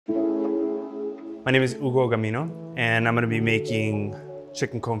My name is Hugo Gamino, and I'm going to be making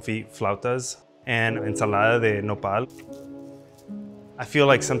chicken confit flautas and ensalada de nopal. I feel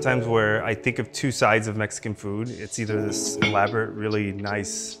like sometimes where I think of two sides of Mexican food, it's either this elaborate, really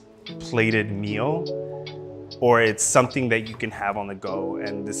nice plated meal, or it's something that you can have on the go,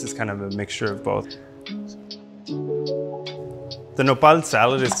 and this is kind of a mixture of both. The nopal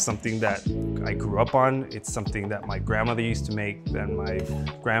salad is something that I grew up on. It's something that my grandmother used to make, then my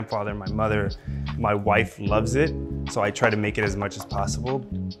grandfather, my mother, my wife loves it, so I try to make it as much as possible.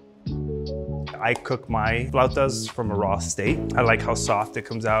 I cook my flautas from a raw state. I like how soft it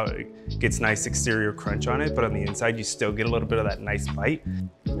comes out. It gets nice exterior crunch on it, but on the inside you still get a little bit of that nice bite.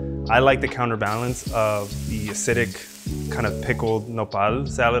 I like the counterbalance of the acidic, kind of pickled nopal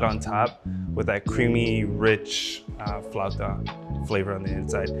salad on top with that creamy, rich flauta flavor on the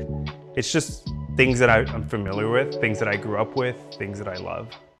inside. It's just things that I'm familiar with, things that I grew up with, things that I love.